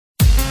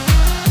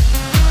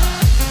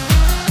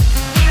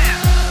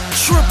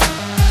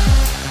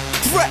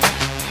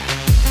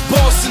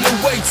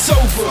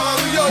over.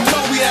 You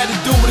know we had to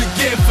do it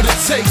again for the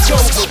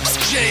takeover.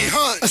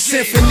 A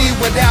symphony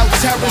without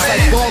terrors,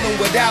 like ballin'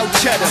 without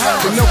cheddar.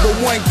 The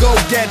 #1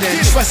 go-getter,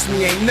 trust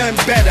me, ain't none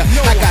better.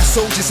 I got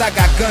soldiers, I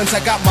got guns, I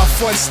got my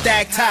front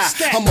stacked high.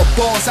 I'm a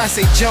boss, I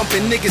say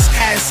jumpin', niggas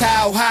ask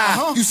how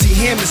high. You see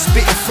him and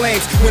spittin'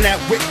 flames when that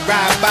whip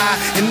ride by,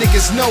 and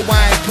niggas know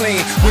I ain't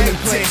playin' when them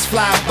tips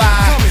fly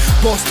by.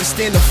 Boston,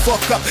 stand the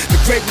fuck up, the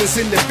great ones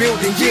in the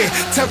building, yeah.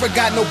 Terror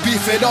got no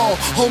beef at all,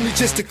 homie,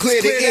 just to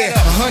clear the air.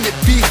 100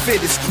 beef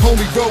fitters,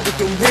 homie, roll with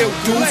them real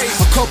dudes.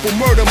 A couple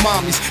murder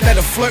mommies that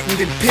are flirtin'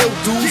 and pill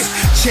dudes.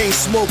 Chain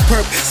smoke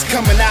perp, it's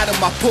coming out of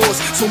my pores.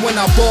 So when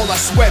I ball, I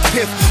sweat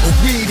piff, a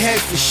weed head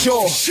for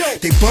sure.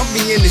 They bump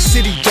me in the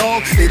city,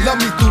 dog, they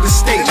love me through the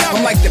state.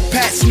 I'm like the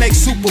Pats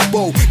next Super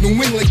Bowl, New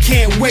England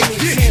can't wait.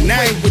 And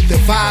I ain't with the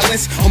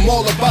violence, I'm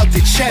all about the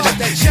cheddar.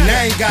 And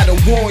I ain't gotta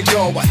warn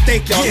y'all, I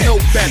think y'all know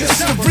better. It's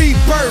the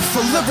rebirth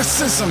for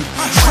lyricism.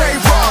 Dre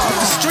Raw,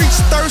 the streets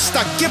thirst,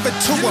 I give it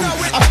to them.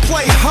 I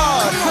play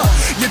hard.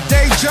 Your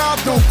day job,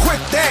 don't quit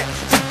that.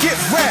 Forget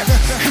rap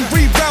and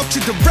reroute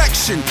your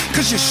direction,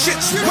 cause your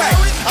shit's whack.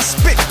 I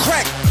spit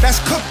crack, that's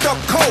cooked up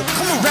coke.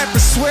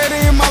 Rappers swear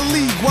they in my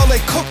league while they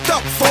cooked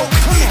up, folk.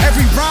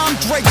 Every rhyme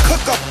Dre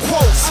cook up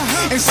quotes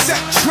and set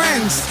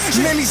trends.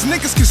 Man, these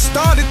niggas can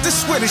start it,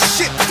 this where the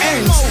shit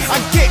ends. I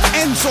get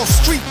ends off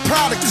street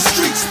product, the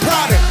street's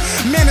product.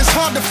 Man, it's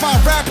hard to find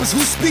rappers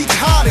who speak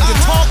harder.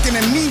 You're talking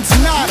and means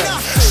nada.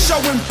 Show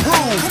and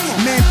prove,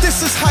 man,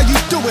 this is how you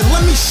do it.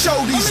 Let me show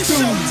these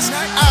dudes.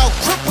 I'll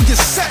cripple your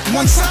set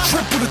once I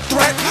triple the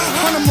threat.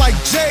 Hunt them like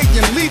Jay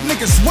and leave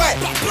niggas wet.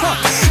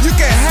 You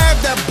can have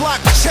that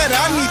block cheddar.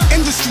 I need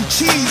industry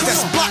cheese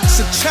that's blocks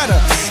of cheddar,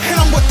 and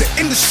I'm what the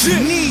industry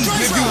needs.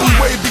 Nigga, we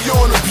way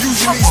beyond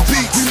abusing these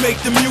beats. We make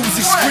the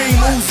music scream.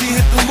 Uzi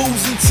hit the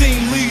losing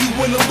team, leave you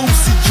in a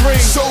lucid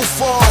dream. So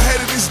far ahead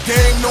of this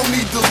game, no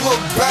need to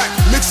look back.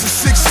 Mix the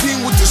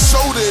 16 with the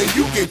soda and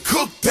you can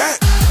cook that,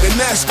 and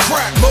that's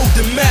crack. Load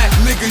the Mac,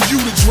 Nigga,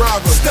 you the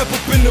driver. step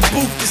up in the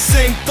booth, the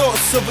same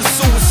thoughts of a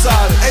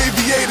suicide.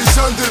 Aviators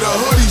under the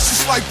hoodies,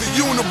 just like the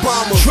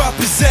Unabomber. Drop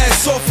his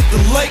ass off at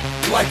the lake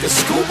like a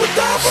scuba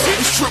diver.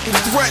 It's triple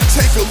threat,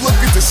 take a look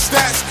at the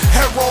stats.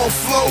 Hair on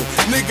flow,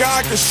 nigga,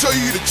 I can show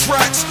you the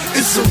tracks.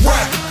 It's a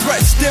rap.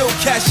 Threat still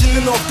cashing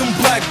in off them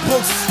black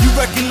books. You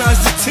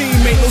recognize the team,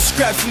 ain't no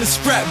scraps in the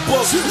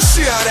scrapbook. You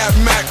see how that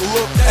Mac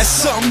look? That's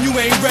something you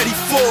ain't ready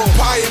for.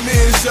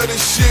 Pioneers of the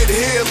shit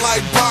here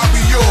like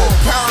Bobby Orr.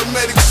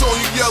 Paramedics on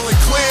you yelling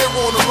clear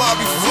on the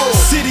lobby floor.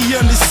 City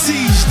under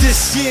siege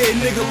this year,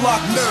 nigga,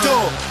 lock the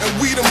door. And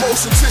we the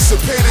most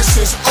anticipated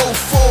since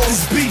 04.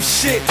 This beef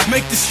shit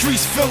make the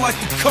streets feel like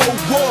the Cold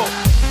War.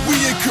 We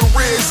in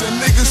careers and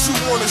niggas who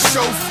wanna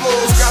show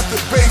floors. Got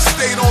the Bay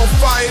State on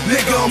fire,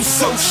 Nigga, I'm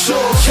so sure.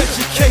 Catch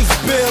your case,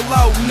 bail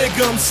out,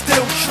 nigga, I'm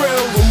still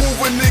trill.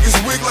 Removing niggas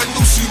wig like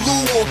Lucy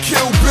Liu on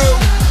Kill Bill.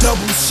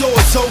 Double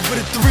swords over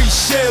the 3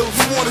 shells.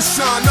 You wanna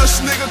sign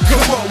us, nigga?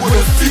 Come up with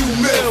a few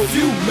mil.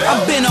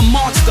 I've been a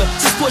monster,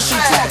 just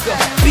pushing talker.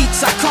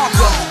 Beats I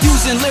conquer,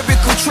 using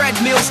lyrical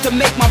treadmills to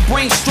make my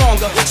brain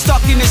stronger.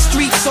 Stuck in the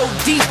street so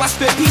deep, I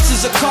spit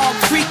pieces of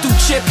concrete through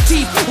chipped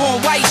teeth on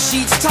white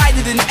sheets,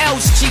 tighter than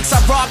L's cheeks. I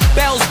rock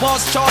bells,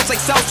 bars charged like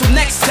cells from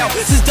Nextel.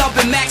 This is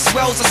dubbing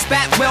Maxwell's, I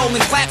spat well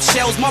and clap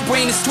shells. My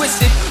brain is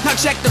twisted, now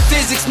check the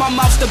physics. My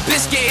mouth's the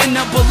biscuit and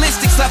the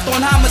ballistics. Left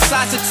on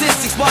homicide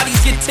statistics, bodies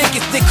get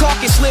tickets. They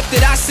carcass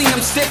lifted, I seen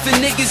them stiffen.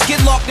 Niggas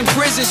get locked in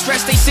prison,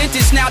 stretch they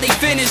sentence. Now they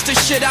finished, the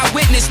shit I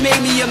witnessed made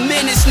me a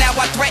menace. Now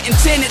I threaten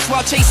tenants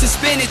while chasing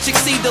spinach.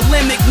 Exceed the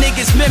limit,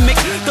 niggas mimic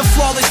the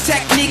flawless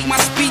technique. My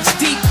speech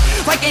deep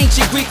like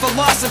ancient Greek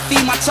philosophy.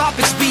 My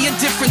topics be a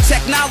different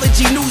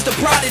technology. News the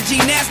prodigy,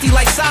 nasty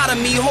like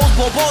sodomy. Holds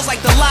balls like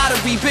the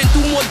lottery. Been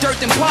through more dirt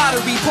than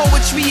pottery.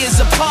 Poetry is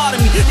a part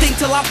of me. Think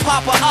till I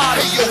pop a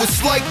artery. Hey yo,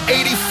 it's like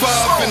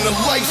 85 and the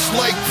lights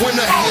like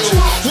Winna Hill.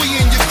 We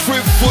in your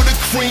crib for the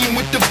cream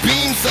with the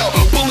beams out.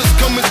 Bullets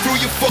coming through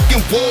your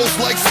fucking walls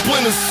like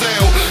Splinter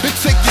Cell. And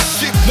take your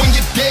shit when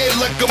you're dead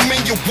like I'm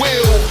in your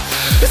will.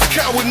 This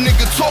coward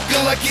nigga talking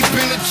like he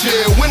been to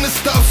jail. When to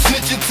stop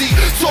snitching T,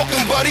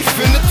 talking about he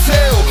finna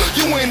tell.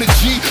 You ain't a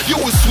G, you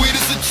as sweet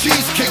as a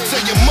cheesecake.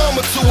 Tell your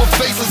mama to her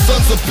face, her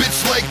son's a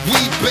bitch like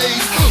weed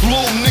bays.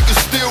 Little nigga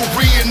still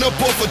reading up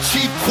off a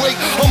cheap quake.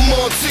 I'm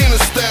Montana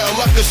style,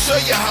 I can show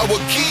you how a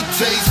key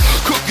tastes.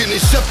 Cooking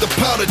and chef the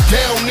powder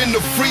down in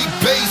the free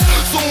base.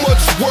 So much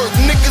work,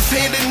 niggas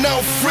handing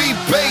out free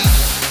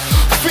base.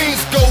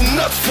 Fiends go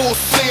nuts for a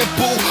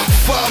sample.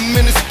 5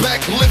 minutes back,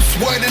 lips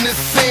whiter than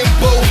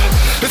Sambo.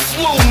 This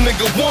little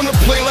nigga wanna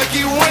play like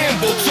he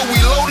Rambo, so we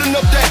loading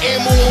up that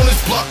ammo on his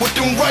block with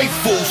them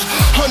rifles.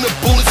 100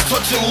 bullets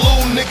touching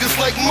little niggas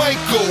like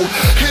Michael.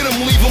 Hit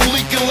him, leave him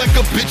leaking like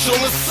a bitch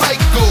on a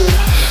psycho.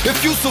 If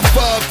you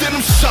survive, then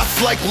them shots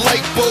like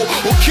lipo.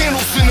 Or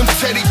candles in them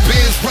teddy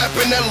bears,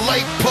 rapping that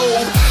light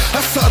pole.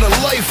 That's how the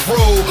life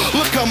roll.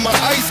 Look how my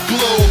ice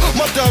glow.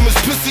 My diamonds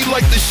pissy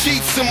like the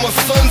sheets in my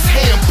son's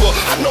hamper.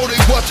 I know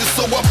they watching,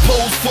 so I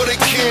pose for the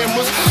camera.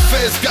 cameras.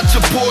 Feds got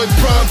your boy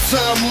prime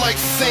time like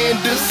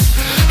Sanders.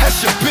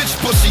 That's your bitch,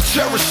 but she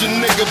cherish a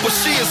nigga. But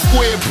she a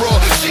square bro,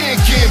 she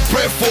ain't getting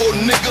bread for a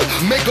nigga.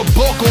 Make a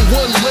buck on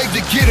one leg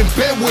to get in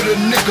bed with a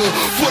nigga.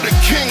 For the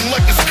king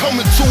like it's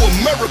coming to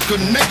America,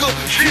 nigga.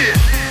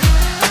 Yeah.